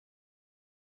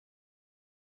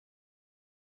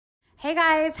Hey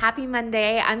guys, happy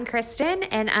Monday. I'm Kristen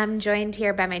and I'm joined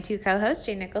here by my two co-hosts,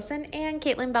 Jane Nicholson and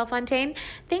Caitlin Belfontaine.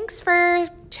 Thanks for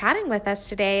chatting with us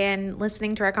today and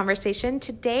listening to our conversation.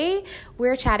 Today,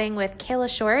 we're chatting with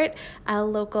Kayla Short, a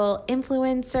local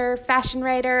influencer, fashion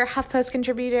writer, HuffPost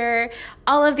contributor,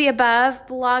 all of the above,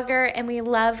 blogger, and we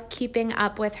love keeping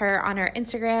up with her on her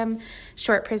Instagram,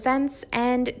 Short Presents.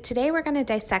 And today we're going to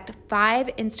dissect 5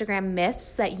 Instagram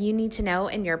myths that you need to know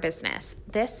in your business.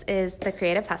 This is The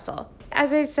Creative Hustle.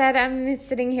 As I said, I'm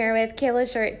sitting here with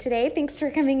Kayla Short today. Thanks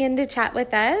for coming in to chat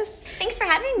with us. Thanks for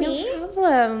having me. No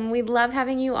problem. We love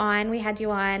having you on. We had you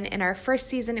on in our first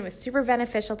season. It was super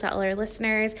beneficial to all our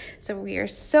listeners. So we are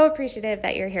so appreciative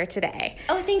that you're here today.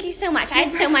 Oh, thank you so much. I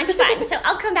had so much fun. So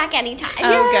I'll come back anytime.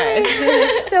 Oh,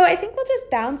 good. So I think we'll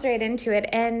just bounce right into it.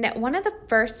 And one of the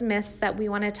first myths that we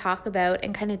want to talk about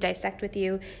and kind of dissect with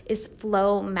you is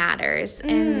flow matters.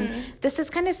 And this is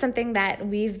kind of something that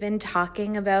we've been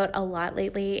talking about a lot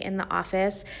lately in the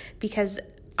office, because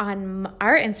on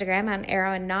our Instagram, on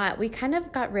Arrow and Knot, we kind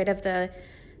of got rid of the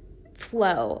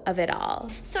flow of it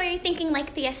all. So are you thinking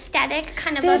like the aesthetic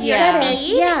kind of The of your aesthetic,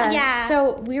 feed? yeah.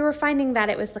 So we were finding that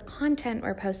it was the content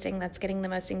we're posting that's getting the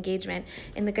most engagement,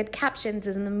 and the good captions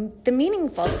and the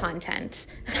meaningful content.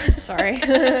 Sorry.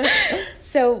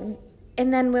 So,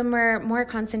 and then when we're more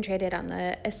concentrated on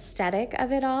the aesthetic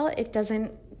of it all, it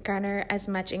doesn't garner as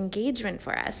much engagement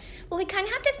for us. Well, we kind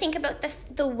of have to think about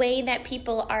the way that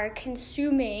people are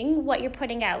consuming what you're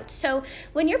putting out. So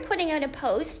when you're putting out a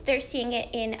post, they're seeing it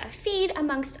in a feed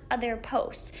amongst other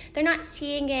posts. They're not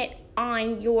seeing it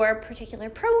on your particular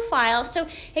profile. So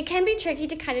it can be tricky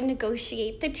to kind of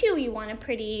negotiate the two. You want a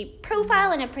pretty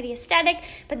profile and a pretty aesthetic,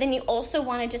 but then you also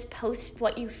want to just post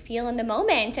what you feel in the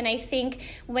moment. And I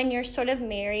think when you're sort of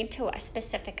married to a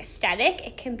specific aesthetic,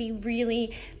 it can be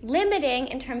really limiting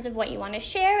in terms of what you want to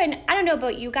share. And I don't know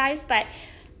about you guys, but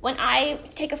when I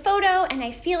take a photo and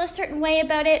I feel a certain way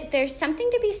about it, there's something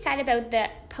to be said about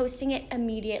posting it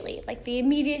immediately, like the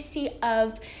immediacy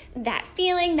of that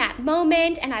feeling, that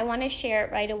moment, and I want to share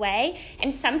it right away.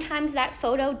 And sometimes that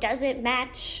photo doesn't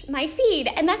match my feed,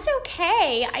 and that's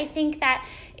okay. I think that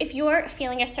if you're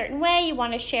feeling a certain way, you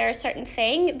want to share a certain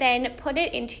thing, then put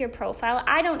it into your profile.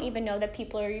 I don't even know that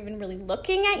people are even really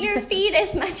looking at your feed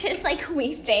as much as like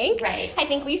we think. Right. I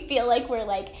think we feel like we're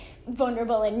like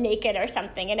vulnerable and naked or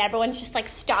something, and everyone's just like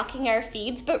stalking our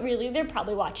feeds, but really they're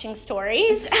probably watching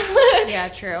stories. Yeah,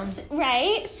 true.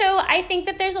 Right? So I think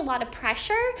that there's a lot of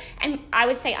pressure, and I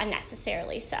would say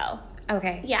unnecessarily so.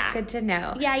 Okay. Yeah. Good to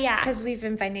know. Yeah. Because we've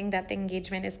been finding that the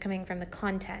engagement is coming from the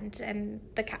content and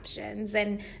the captions,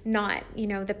 and not,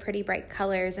 the pretty bright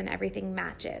colors and everything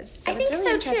matches. So I think it's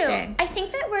really so interesting. too. I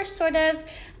think that we're sort of,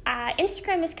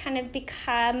 Instagram has kind of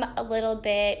become a little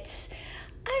bit,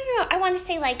 I don't know, I want to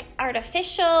say like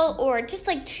artificial or just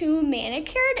like too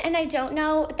manicured, and I don't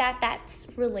know that that's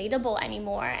relatable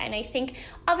anymore. And I think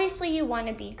obviously you want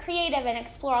to be creative and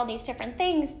explore all these different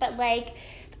things, but like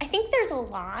I think there's a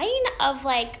line of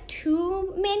like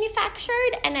too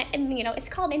manufactured, and it's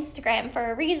called Instagram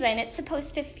for a reason. It's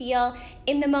supposed to feel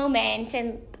in the moment,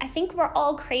 and I think we're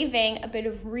all craving a bit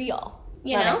of real.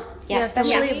 You know? Yeah,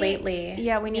 especially lately.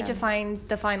 Yeah, we need to find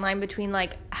the fine line between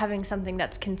like having something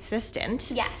that's consistent.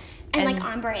 Yes. And like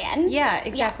on brand. Yeah,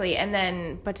 exactly. Yeah. And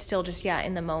then, but still just,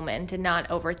 in the moment, and not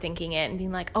overthinking it and being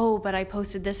like, oh, but I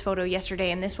posted this photo yesterday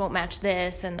and this won't match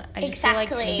this. And I just feel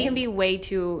like it can be way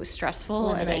too stressful.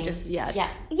 Limiting. And I just, Yeah,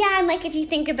 and like if you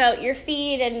think about your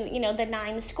feed and, the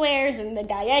 9 squares and the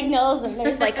diagonals, and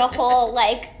there's like a whole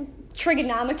like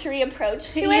trigonometry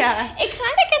approach to it, it kind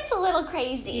of gets a little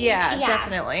crazy. Yeah,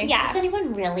 definitely. Yeah. Does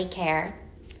anyone really care?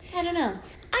 I don't know.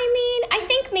 I mean, I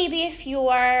think maybe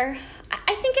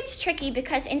I think it's tricky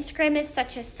because Instagram is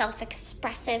such a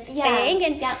self-expressive thing,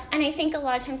 and I think a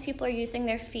lot of times people are using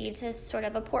their feeds as sort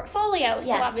of a portfolio.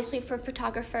 So obviously for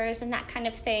photographers and that kind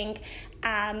of thing,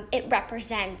 it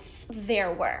represents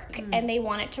their work, and they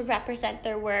want it to represent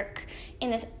their work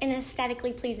in an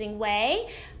aesthetically pleasing way.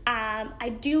 I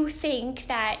do think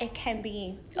that it can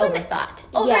be overthought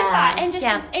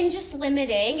and just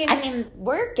limiting. And I mean,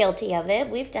 we're guilty of it.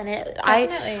 We've done it.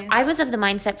 I was of the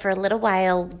mindset for a little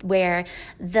while where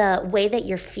the way that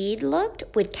your feed looked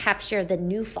would capture the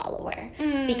new follower,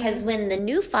 because when the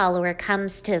new follower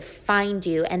comes to find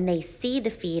you and they see the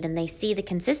feed and they see the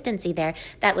consistency there,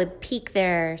 that would pique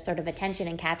their sort of attention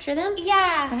and capture them.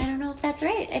 Yeah, but I don't know if that's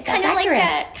right. If kind that's of accurate.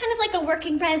 like like a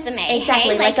working resume.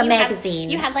 Exactly, hey? like a magazine.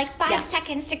 You have like 5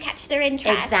 seconds to catch their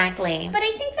interest. Exactly. But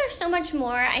I think there's so much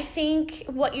more. I think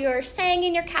what you're saying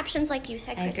in your captions, like you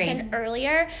said, Kristen,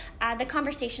 earlier, the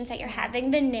conversations that you're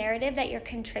having, the narrative that you're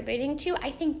contributing to,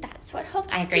 I think that's what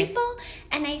hooks people.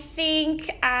 And I think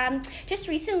just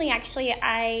recently, actually,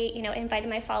 I invited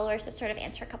my followers to sort of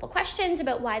answer a couple questions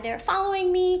about why they're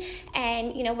following me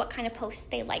and, what kind of posts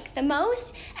they like the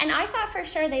most. And I thought for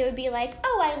sure they would be like,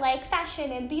 oh, I like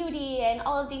fashion and beauty and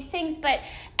all of these things. But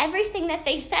everything that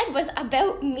they said was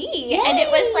about me. Yay! And it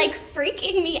was like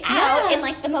freaking me out in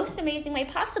like the most amazing way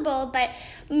possible. But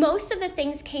most of the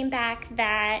things came back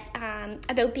that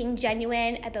about being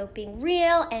genuine, about being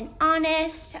real and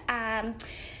honest,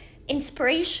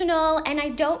 inspirational, and I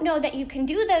don't know that you can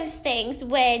do those things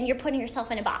when you're putting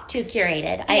yourself in a box. Too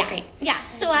curated. I agree. Yeah.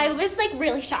 So I was like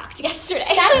really shocked yesterday.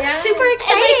 That's super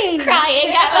exciting. And, like, crying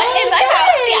in my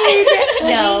house. Yeah.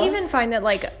 Well, we even find that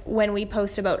like when we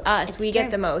post about us, we get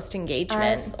the most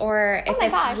engagement. Or if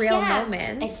it's real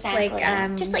moments. Exactly.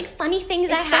 Like just like funny things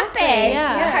that happen.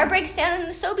 Yeah. Car breaks down in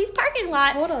the Sobeys parking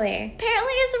lot. Totally.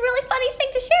 Apparently is a really funny thing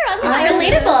to share on. It's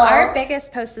relatable. Our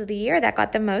biggest post of the year that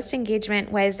got the most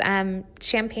engagement was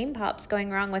champagne pops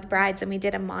going wrong with brides, and we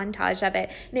did a montage of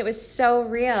it, and it was so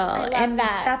real. I love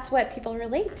that. That's what people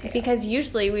relate to. Because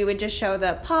usually we would just show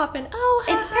the pop and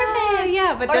it's perfect.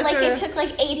 Yeah, but or like it took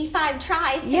like 85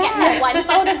 tries to get that one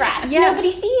photograph.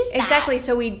 Nobody sees that. Exactly.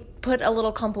 So we put a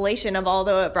little compilation of all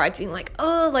the brides being like,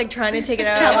 like trying to take it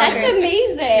out. That's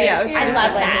amazing. Yeah, I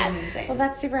love that. Well,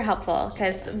 that's super helpful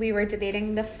because we were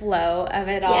debating the flow of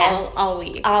it all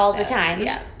week. All the time.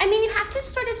 Yeah. I mean, you have to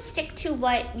sort of stick to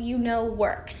what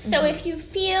works. So if you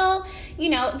feel,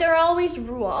 there are always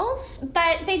rules,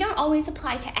 but they don't always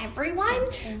apply to everyone.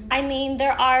 I mean,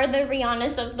 there are the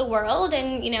Rihannas of the world,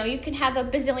 and, you can have a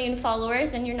bazillion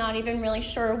followers and you're not even really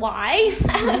sure why.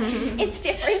 It's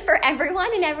different for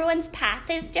everyone, and everyone's path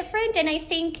is different. And I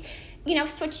think,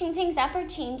 switching things up or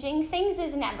changing things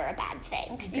is never a bad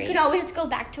thing. Agreed. You could always go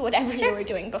back to whatever you were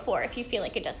doing before if you feel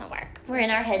like it doesn't work. We're in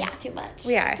our heads too much.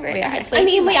 We are. We are. I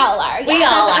mean, we all are. We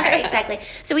all are, exactly.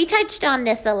 So we touched on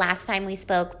this the last time we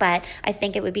spoke, but I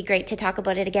think it would be great to talk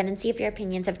about it again and see if your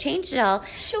opinions have changed at all.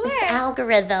 Sure. This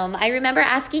algorithm. I remember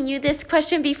asking you this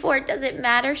question before. Does it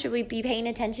matter? Should we be paying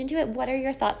attention to it? What are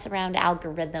your thoughts around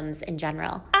algorithms in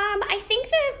general? I think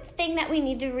the thing that we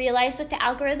need to realize with the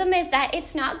algorithm is that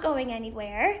it's not going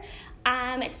anywhere.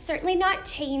 It's certainly not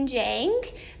changing.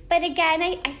 But again,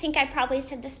 I think I probably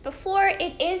said this before,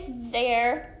 it is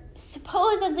there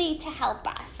supposedly to help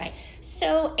us. Right.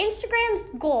 So Instagram's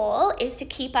goal is to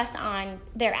keep us on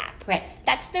their app. Right.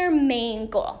 That's their main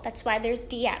goal. That's why there's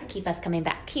DMs. Keep us coming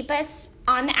back. Keep us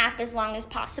on the app as long as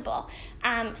possible.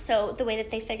 So the way that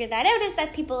they figured that out is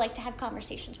that people like to have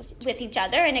conversations with each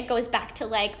other, and it goes back to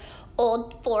like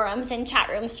old forums and chat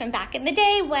rooms from back in the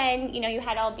day when, you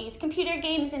had all these computer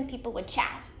games and people would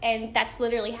chat. And that's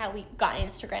literally how we got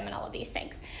Instagram and all of these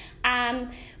things.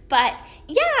 But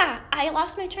yeah, I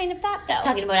lost my train of thought though.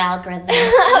 Talking about algorithms.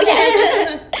 Oh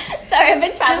yes. Sorry, I've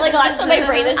been traveling a lot, so my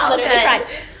brain is literally fried.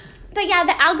 But yeah,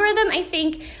 the algorithm, I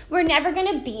think we're never going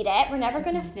to beat it. We're never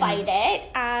going to fight it.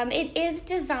 It is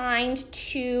designed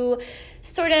to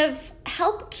sort of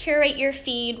help curate your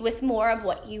feed with more of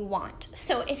what you want.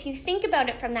 So if you think about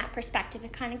it from that perspective,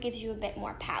 it kind of gives you a bit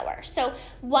more power. So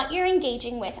what you're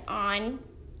engaging with on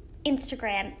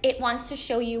Instagram, it wants to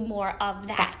show you more of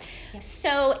that. Yep.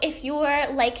 So if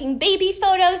you're liking baby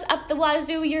photos up the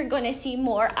wazoo, you're going to see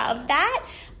more of that.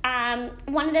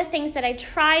 One of the things that I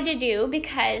try to do,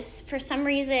 because for some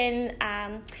reason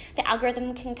the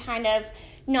algorithm can kind of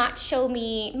not show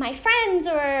me my friends,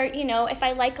 or if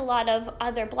I like a lot of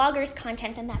other bloggers'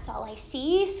 content, then that's all I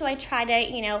see. So I try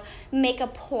to make a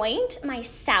point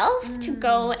myself to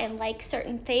go and like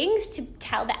certain things, to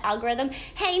tell the algorithm,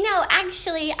 hey, no,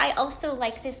 actually I also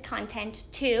like this content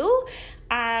too.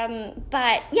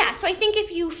 But yeah, so I think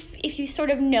if you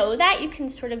sort of know that, you can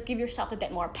sort of give yourself a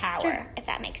bit more power, if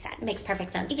that makes sense. Makes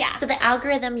perfect sense. Yeah. So the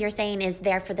algorithm, you're saying, is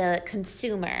there for the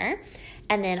consumer,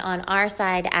 and then on our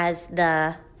side as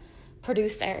the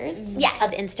producers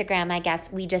of Instagram, I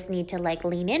guess we just need to like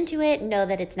lean into it, know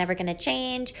that it's never going to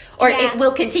change, or it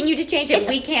will continue to change if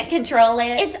we can't control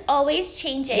it. It's always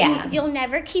changing. Yeah. You'll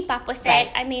never keep up with it.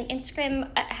 I mean,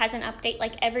 Instagram has an update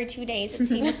like every 2 days, it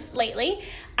seems lately.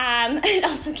 It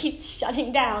also keeps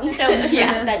shutting down. So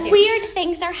weird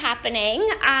things are happening,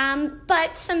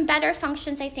 but some better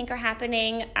functions I think are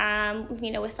happening,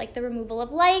 with like the removal of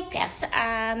likes,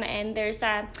 and there's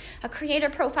a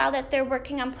creator profile that they're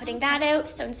working on putting that that out.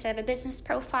 So instead of a business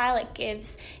profile, it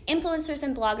gives influencers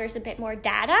and bloggers a bit more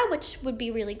data, which would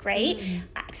be really great,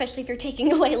 especially if you're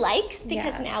taking away likes,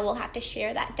 because now we'll have to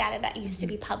share that data that used to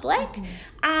be public.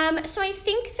 So I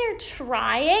think they're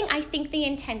trying. I think the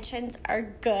intentions are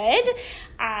good,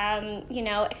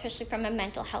 especially from a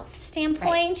mental health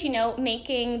standpoint,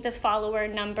 making the follower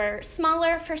number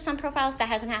smaller for some profiles. That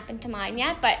hasn't happened to mine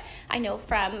yet, but I know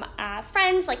from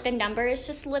friends, like the number is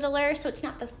just littler, so it's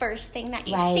not the first thing that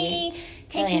you see.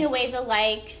 Taking away the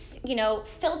likes,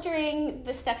 filtering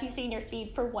the stuff you see in your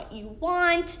feed for what you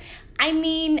want. I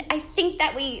mean, I think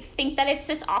that we think that it's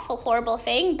this awful, horrible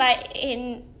thing, but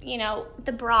in,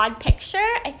 the broad picture,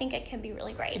 I think it can be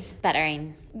really great. It's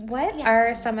bettering. What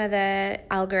are some of the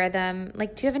algorithm, do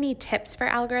you have any tips for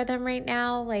algorithm right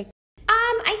now?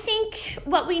 I think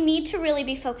what we need to really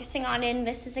be focusing on, and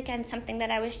this is again something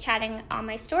that I was chatting on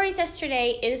my stories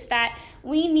yesterday, is that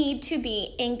we need to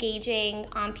be engaging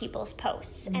on people's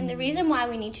posts. And the reason why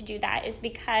we need to do that is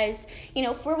because,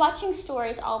 if we're watching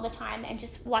stories all the time and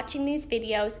just watching these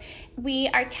videos, we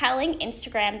are telling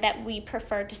Instagram that we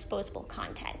prefer disposable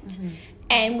content.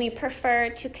 And we prefer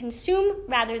to consume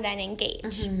rather than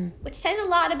engage, which says a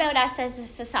lot about us as a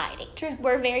society. True.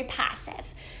 We're very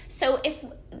passive. So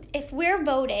if we're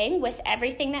voting with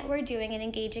everything that we're doing and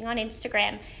engaging on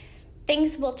Instagram,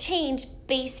 things will change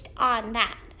based on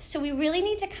that. So we really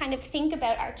need to kind of think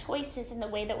about our choices and the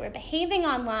way that we're behaving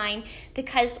online,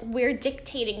 because we're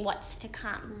dictating what's to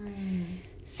come.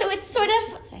 So it's sort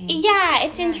of,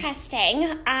 it's interesting.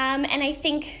 And I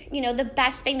think, the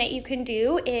best thing that you can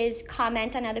do is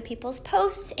comment on other people's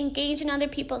posts, engage in other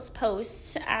people's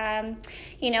posts,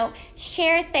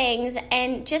 share things,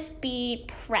 and just be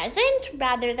present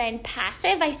rather than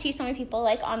passive. I see so many people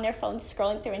on their phones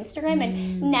scrolling through Instagram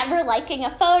and never liking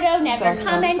a photo, never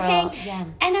commenting. Yeah.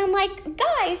 And I'm like,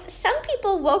 guys, some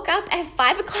people woke up at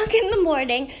 5 o'clock in the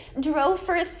morning, drove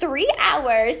for 3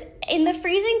 hours in the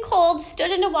freezing cold,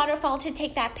 stood in a waterfall to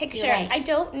take that picture. Right. I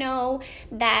don't know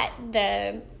that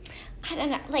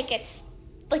it's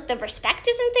the respect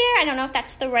isn't there. I don't know if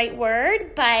that's the right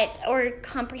word, or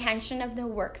comprehension of the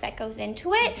work that goes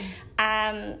into it.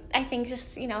 I think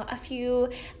just, a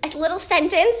little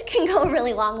sentence can go a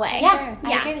really long way. Yeah,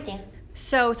 I agree with you.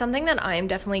 So something that I'm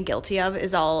definitely guilty of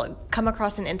is I'll come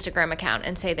across an Instagram account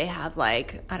and say they have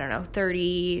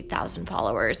 30,000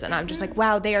 followers. And I'm just like,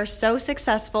 wow, they are so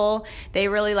successful. They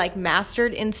really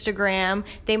mastered Instagram.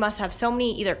 They must have so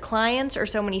many either clients or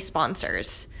so many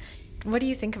sponsors. What do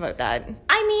you think about that?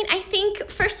 I mean, I think,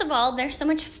 first of all, there's so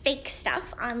much fake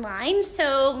stuff online.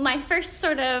 So my first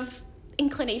sort of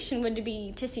inclination would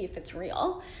be to see if it's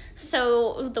real.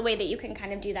 So the way that you can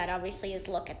kind of do that, obviously, is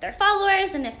look at their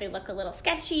followers, and if they look a little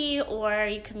sketchy, or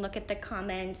you can look at the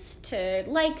comments to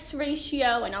likes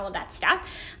ratio and all of that stuff.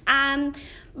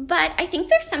 But I think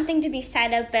there's something to be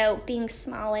said about being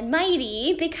small and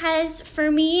mighty, because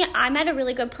for me, I'm at a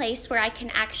really good place where I can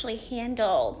actually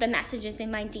handle the messages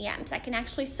in my DMs. I can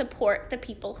actually support the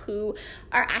people who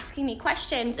are asking me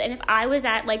questions. And if I was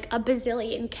at a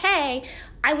bazillion K,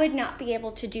 I would not be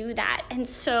able to do that. And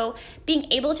so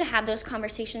being able to have those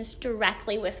conversations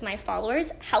directly with my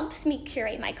followers helps me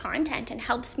curate my content and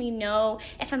helps me know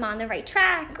if I'm on the right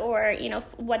track, or, if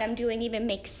what I'm doing even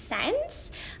makes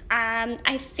sense.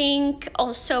 I think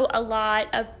also a lot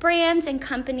of brands and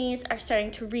companies are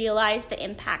starting to realize the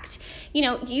impact.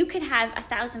 You could have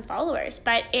 1,000 followers,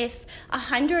 but if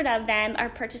 100 of them are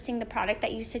purchasing the product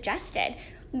that you suggested,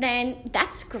 then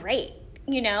that's great.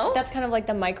 That's kind of like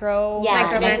the micro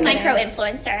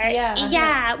influencer.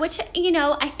 Yeah. Which,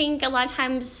 I think a lot of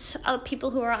times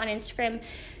people who are on Instagram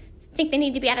think they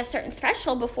need to be at a certain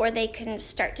threshold before they can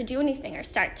start to do anything or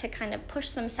start to kind of push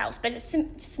themselves, but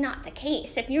it's not the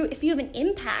case. If you have an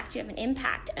impact, you have an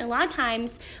impact. And a lot of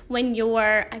times when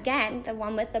you're, again, the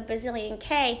one with the bazillion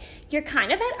K, you're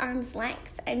kind of at arm's length,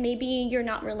 and maybe you're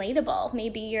not relatable.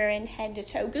 Maybe you're in head to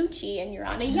toe Gucci and you're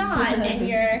on a yacht and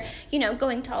you're,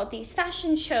 going to all these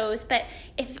fashion shows. But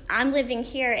if I'm living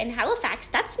here in Halifax,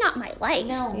 that's not my life.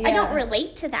 No. I don't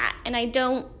relate to that, and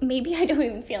maybe I don't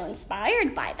even feel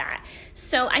inspired by that.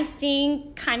 So I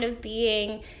think kind of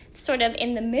being sort of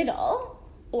in the middle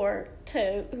or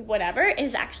to whatever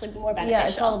is actually more beneficial. Yeah,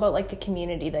 it's all about the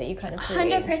community that you kind of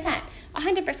create. 100%.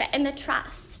 And the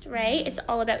trust, right? It's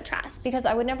all about trust. Because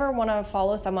I would never want to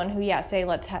follow someone who, say,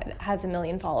 has 1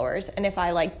 million followers, and if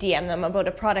I DM them about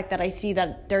a product that I see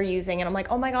that they're using, and I'm like,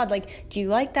 oh my god, do you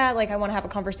like that? I want to have a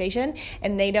conversation,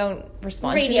 and they don't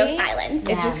respond to me. Radio silence.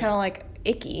 It's just kind of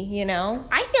icky,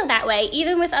 I feel that way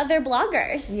even with other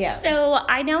bloggers. Yeah. So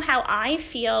I know how I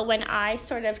feel when I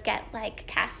sort of get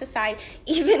cast aside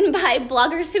even by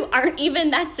bloggers who aren't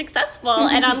even that successful.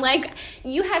 And I'm like,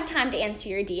 you have time to answer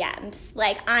your DMs.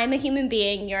 Like, I'm a human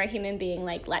being, you're a human being.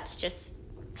 Like, let's just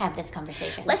have this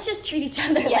conversation. Let's just treat each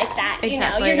other like that. Exactly. You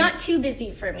know, you're not too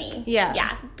busy for me.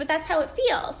 Yeah. But that's how it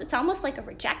feels. It's almost like a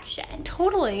rejection.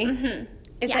 Totally. Mm-hmm.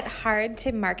 Is it hard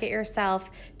to market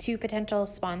yourself to potential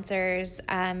sponsors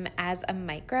as a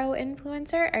micro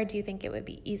influencer, or do you think it would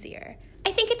be easier?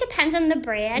 I think it depends on the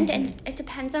brand, and it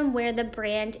depends on where the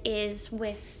brand is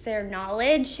with their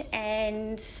knowledge.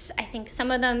 And I think some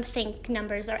of them think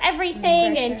numbers are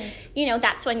everything, and you know,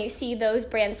 that's when you see those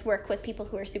brands work with people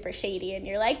who are super shady, and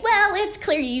you're like, well, it's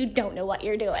clear you don't know what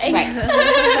you're doing, right?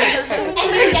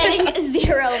 And you're getting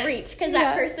zero reach because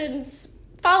that person's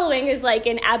following is like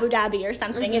in Abu Dhabi or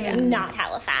something. It's not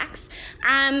Halifax.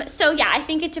 So yeah, I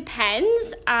think it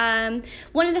depends.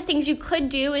 One of the things you could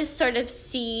do is sort of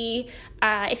see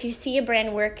if you see a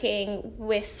brand working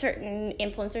with certain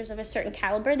influencers of a certain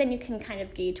caliber, then you can kind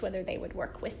of gauge whether they would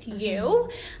work with you.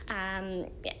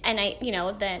 And I, you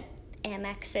know, that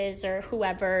Amex's or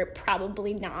whoever,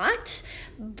 probably not.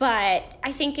 But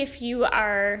I think if you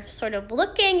are sort of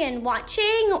looking and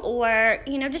watching, or,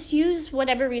 you know, just use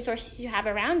whatever resources you have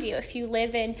around you. If you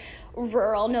live in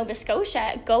rural Nova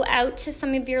Scotia, go out to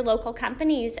some of your local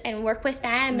companies and work with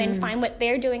them and find what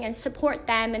they're doing and support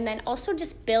them. And then also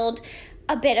just build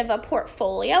a bit of a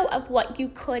portfolio of what you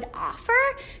could offer.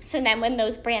 So then when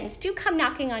those brands do come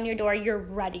knocking on your door, you're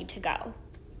ready to go.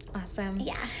 Awesome.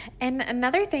 Yeah. And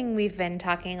another thing we've been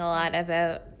talking a lot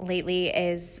about lately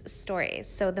is stories.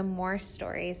 So the more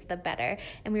stories, the better.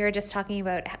 And we were just talking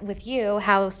about with you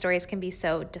how stories can be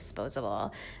so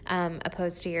disposable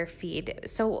opposed to your feed.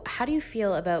 So how do you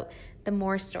feel about the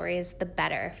more stories, the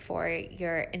better for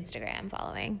your Instagram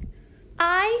following?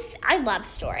 I love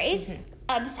stories.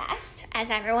 Obsessed, as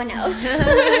everyone knows.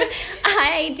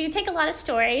 I do take a lot of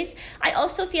stories. I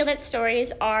also feel that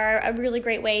stories are a really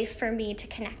great way for me to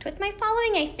connect with my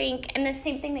following, I think, and the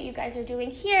same thing that you guys are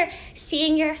doing here,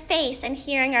 seeing your face and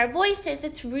hearing our voices,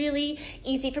 it's really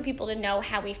easy for people to know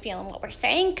how we feel and what we're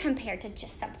saying compared to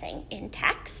just something in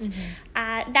text.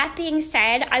 That being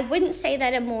said, I wouldn't say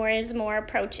that a more is more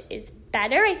approach is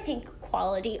better. I think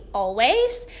quality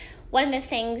always. One of the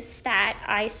things that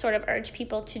I sort of urge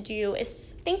people to do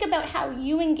is think about how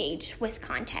you engage with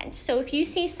content. So if you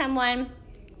see someone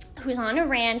who's on a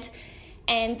rant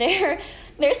and their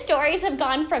stories have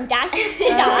gone from dashes to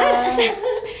dots,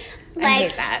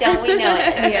 like, don't we know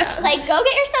it? Like, go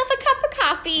get yourself a cup of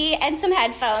coffee and some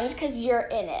headphones because you're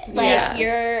in it. Like,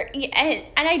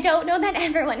 and I don't know that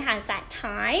everyone has that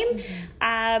time.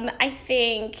 I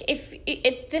think if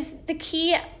the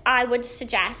key I would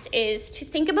suggest is to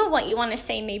think about what you want to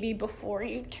say maybe before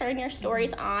you turn your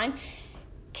stories on.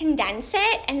 Condense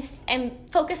it and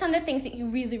focus on the things that you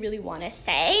really, really want to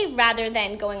say rather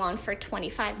than going on for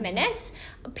 25 minutes.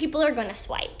 People are going to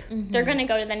swipe. They're going to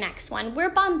go to the next one. We're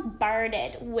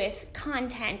bombarded with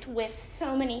content, with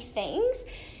so many things.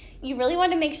 You really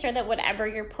want to make sure that whatever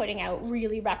you're putting out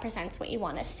really represents what you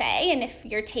want to say. And if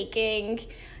you're taking,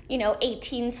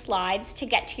 18 slides to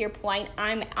get to your point,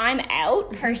 I'm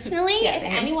out personally. If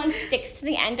anyone sticks to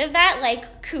the end of that,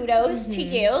 like, kudos to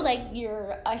you, like,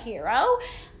 you're a hero.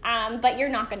 But you're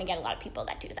not going to get a lot of people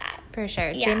that do that. For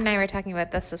sure. Jane and I were talking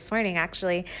about this morning,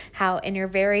 actually, how in your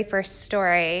very first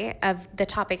story of the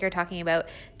topic you're talking about,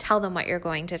 tell them what you're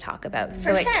going to talk about.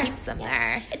 So it keeps them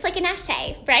there. It's like an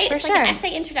essay, right? It's like an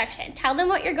essay introduction. Tell them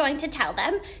what you're going to tell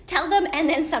them, and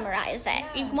then summarize it.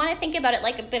 You want to think about it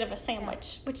like a bit of a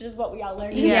sandwich, which is what we all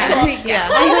learned in school.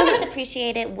 I always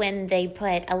appreciate it when they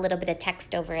put a little bit of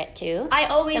text over it too. I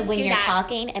always do that. So when you're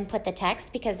talking and put the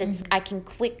text, because it's I can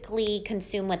quickly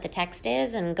consume what the text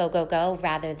is and go,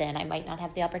 rather than I might not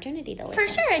have the opportunity to listen.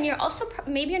 For sure, and you're also,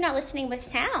 maybe you're not listening with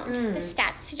sound. The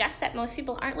stats suggest that most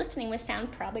people aren't listening with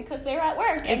sound probably because they're at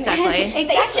work. Exactly.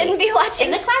 They shouldn't be watching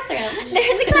in the classroom.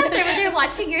 They're in the classroom and they're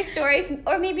watching your stories,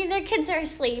 or maybe their kids are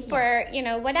asleep or,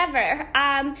 whatever.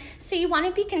 So you want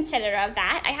to be considerate of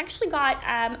that. I actually got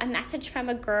a message from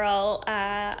a girl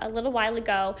a little while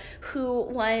ago who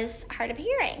was hard of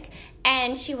hearing.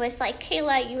 And she was like,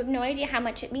 Kayla, you have no idea how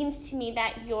much it means to me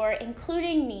that you're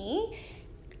including me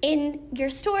in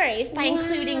your stories by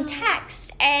including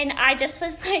text. And I just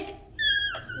was like,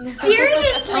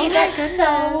 Seriously, that's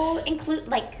so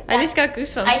I just got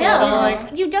goosebumps. I know.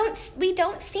 We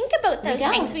don't think about those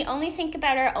things. We only think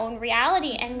about our own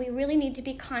reality, and we really need to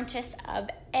be conscious of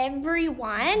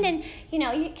everyone. And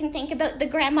you can think about the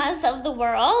grandmas of the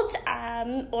world,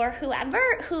 or whoever.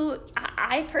 Who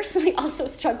I personally also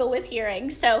struggle with hearing.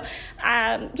 So,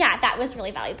 that was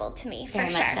really valuable to me for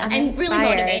sure, and really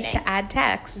motivating to add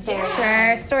text to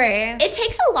our story. It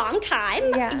takes a long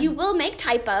time. Yeah. You will make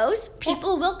typos.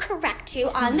 People will correct you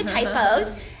on the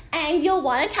typos. And you'll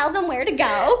want to tell them where to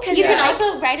go. Because you can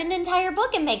also write an entire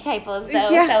book and make typos, though.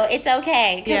 Yeah. So it's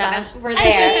okay. Because we're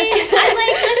there.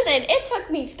 Listen, it took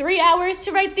me 3 hours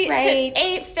to write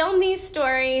to film these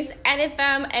stories, edit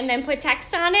them, and then put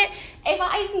text on it. If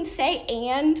I didn't say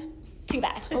 "and," too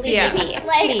bad.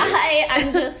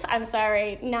 I'm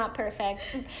sorry, not perfect.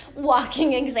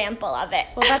 Walking example of it.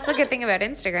 Well, that's a good thing about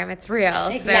Instagram. It's real.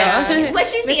 Exactly. So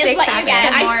what you see is what you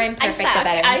get. The more imperfect, the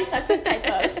better. I suck with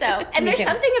typos. So, and there's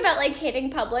something about hitting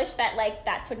publish that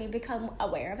that's when you become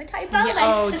aware of a typo.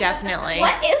 Yeah, definitely.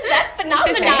 What is that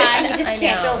phenomenon? Right? You just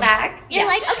can't go back. You're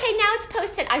like, okay, now it's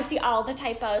posted. I see all the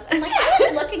typos. I'm like, I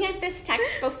was looking at this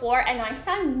text before and I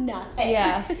saw nothing.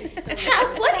 Yeah.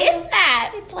 What is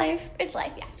that? It's life. It's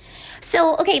life, yeah.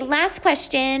 So, okay, last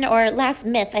question or last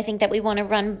myth I think that we want to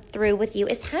run through with you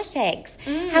is hashtags.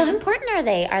 How important are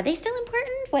they? Are they still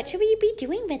important? What should we be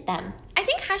doing with them? I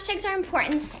think hashtags are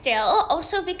important still,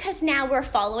 also because now we're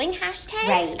following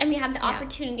hashtags and we have the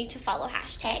opportunity to follow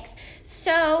hashtags.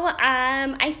 So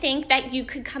I think that you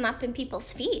could come up in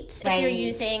people's feeds if you're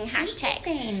using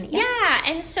hashtags. Yeah,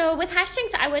 and so with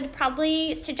hashtags, I would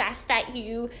probably suggest that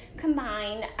you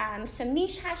combine some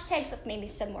niche hashtags with maybe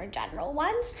some more general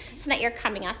ones so that you're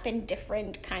coming up in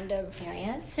different kind of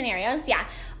scenarios. Yeah.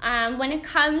 When it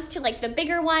comes to the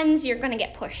bigger ones, you're going to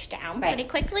get pushed down pretty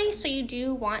quickly. So you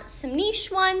do want some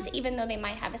niche ones, even though they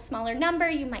might have a smaller number,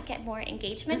 you might get more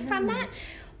engagement from that.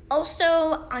 Also,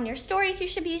 on your stories, you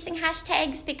should be using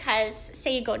hashtags because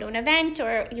say you go to an event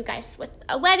or you guys with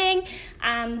a wedding,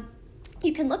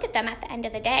 you can look at them at the end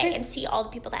of the day and see all the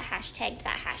people that hashtagged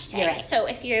that hashtag. Right. So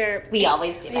if you're... We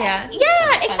always do that.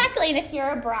 Yeah, exactly. And if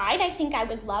you're a bride, I think I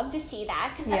would love to see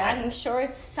that because I'm sure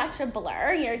it's such a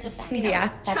blur. You're just,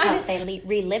 that's how they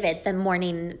relive it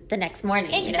the next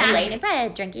morning. Exactly. Laying in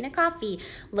bed, drinking a coffee,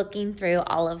 looking through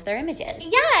all of their images.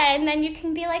 Yeah, and then you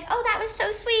can be like, oh, that was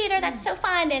so sweet or that's so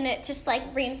fun. And it just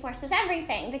reinforces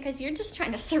everything because you're just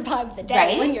trying to survive the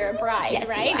day when you're a bride,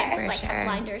 right? You are, and just have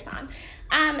blinders on.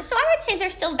 So I would say they're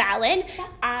still valid.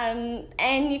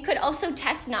 And you could also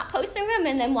test not posting them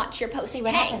and then watch your post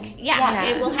tank. Yeah,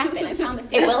 it will happen. I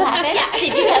promise you. It will happen? Yeah.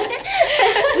 Did you test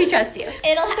it? We trust you.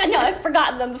 It'll happen. No, I've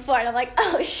forgotten them before and I'm like,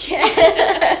 oh shit.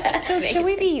 So should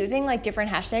we be using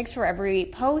different hashtags for every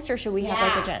post or should we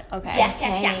have okay. Yes.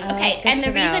 Okay. And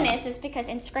the reason is because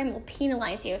Instagram will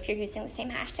penalize you if you're using the same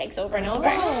hashtags over and over.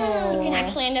 You can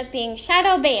actually end up being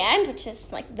shadow banned, which is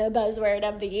the buzzword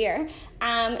of the year.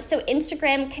 So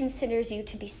Instagram considers you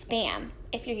to be spam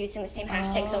if you're using the same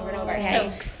hashtags over and over.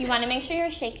 Yikes. So you want to make sure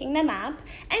you're shaking them up.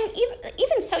 And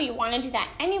even so, you want to do that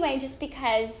anyway just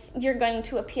because you're going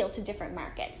to appeal to different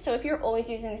markets. So if you're always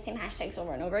using the same hashtags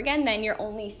over and over again, then you're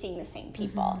only seeing the same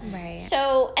people. Right.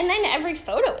 So, and then every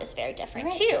photo is very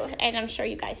different too. And I'm sure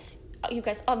you guys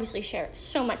obviously share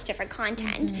so much different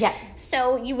content. Yeah.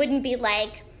 So you wouldn't be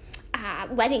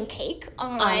wedding cake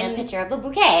on a picture of a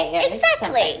bouquet.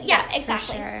 Exactly. Yeah,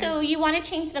 exactly. Sure. So you want to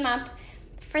change them up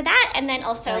for that and then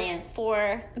also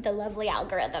for the lovely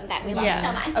algorithm that we love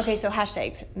so much. Okay, so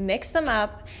hashtags. Mix them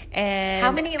up and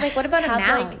how many what about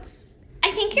amounts?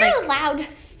 I think you're allowed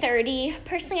 30.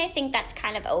 Personally, I think that's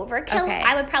kind of overkill. Okay.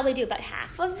 I would probably do about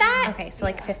half of that. Okay,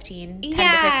 so 15, 10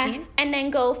 to 15? And then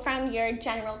go from your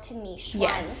general to niche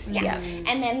ones. Yeah.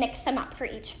 And then mix them up for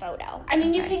each photo. I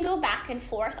mean, you can go back and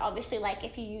forth. Obviously,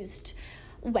 if you used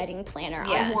wedding planner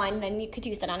on one, then you could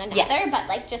use it on another,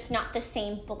 but just not the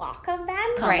same block of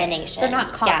them. Combination. Right. So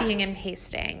not copying and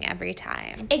pasting every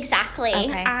time. Exactly.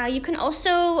 Okay. You can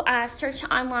also search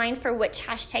online for which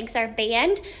hashtags are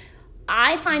banned.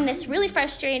 I find this really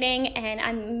frustrating, and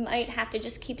I might have to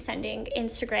just keep sending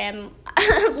Instagram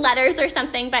letters or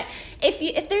something. But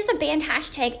if there's a banned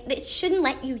hashtag, it shouldn't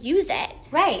let you use it.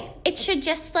 Right. It should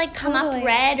just come up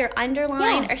red or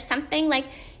underline or something.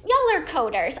 Y'all are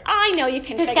coders. I know you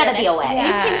can. There's got to be a way.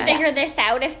 You can figure this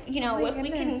out if we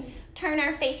can turn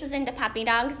our faces into puppy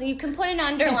dogs. You can put an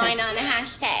underline on a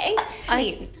hashtag.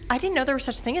 I didn't know there was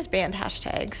such thing as banned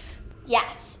hashtags.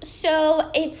 Yes.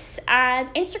 So it's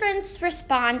Instagram's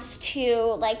response to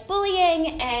like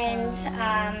bullying and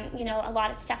a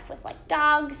lot of stuff with like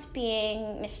dogs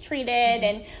being mistreated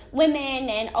and women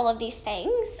and all of these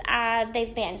things.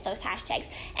 They've banned those hashtags,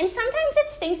 and sometimes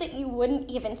it's things that you wouldn't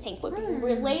even think would be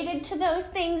related to those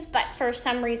things, but for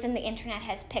some reason the internet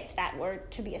has picked that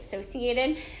word to be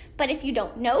associated. But if you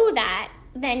don't know that,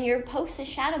 then your post is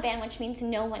shadow banned, which means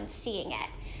no one's seeing it.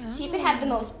 So you could have the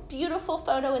most beautiful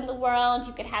photo in the world,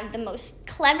 you could have the most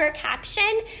clever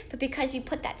caption, but because you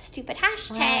put that stupid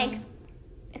hashtag,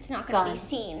 it's not going to be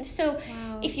seen. So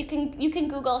if you can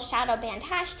Google shadow banned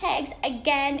hashtags.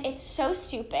 Again, it's so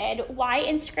stupid. Why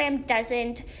Instagram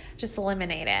doesn't just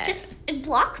eliminate it? Just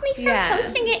block me from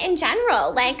posting it in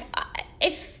general. Like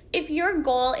if your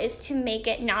goal is to make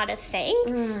it not a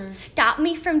thing, stop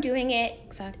me from doing it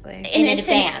in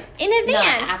advance.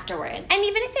 Not afterwards. And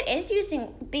even if it is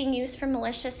being used for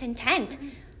malicious intent,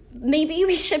 maybe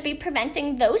we should be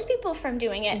preventing those people from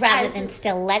doing it rather than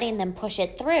still letting them push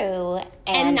it through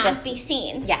and not be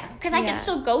seen. Yeah. Because I can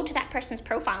still go to that person's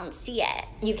profile and see it.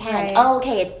 You can. Right. Oh,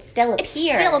 okay. It still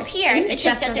appears. It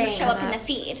just doesn't show up in the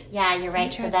feed. Yeah, you're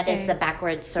right. So that is the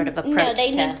backwards sort of approach.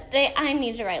 No, I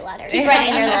need to write letters. Keep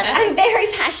writing your letters. I'm very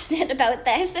passionate about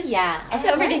this. It's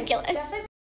so ridiculous.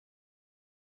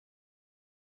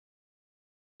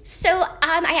 So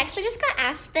I actually just got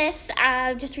asked this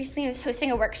just recently. I was hosting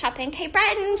a workshop in Cape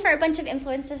Breton for a bunch of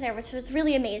influencers there, which was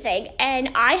really amazing. And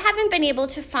I haven't been able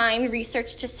to find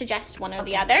research to suggest one or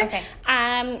the other. Okay.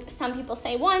 Some people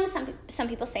say one, some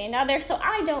people say another. So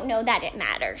I don't know that it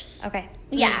matters. Okay.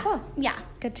 Yeah. Cool. Yeah.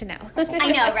 Good to know.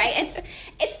 I know, right? It's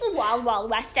the wild, wild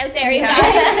west out there, you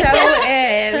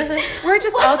guys. So is. We're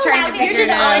just all trying to figure it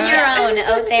out. You're just on your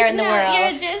own out there in the world.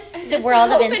 You're just the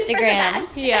world of Instagram.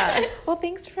 Yeah. Well,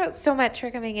 thanks so much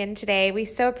for coming in today. We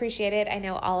so appreciate it. I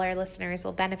know all our listeners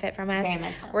will benefit from us. Very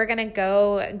much so. We're going to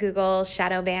go Google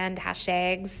shadow banned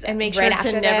hashtags and make sure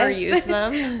to never use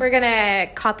them. We're going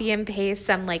to copy and paste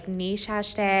some like niche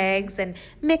hashtags and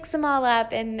mix them all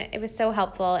up. And it was so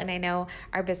helpful. And I know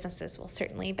our businesses will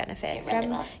certainly benefit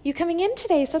from you coming in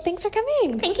today. So thanks for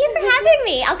coming. Thank you for having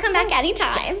me. I'll come back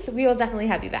anytime. Yes, we will definitely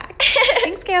have you back.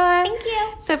 Thanks, Kayla. Thank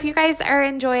you. So if you guys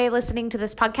enjoy listening to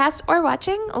this podcast or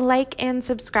watching, like and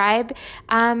subscribe.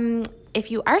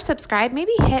 If you are subscribed,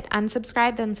 maybe hit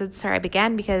unsubscribe, then subscribe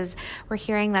again, because we're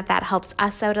hearing that helps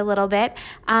us out a little bit.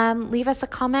 Leave us a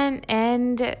comment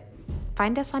and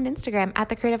find us on Instagram at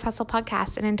The Creative Hustle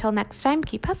Podcast. And until next time,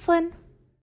 keep hustling.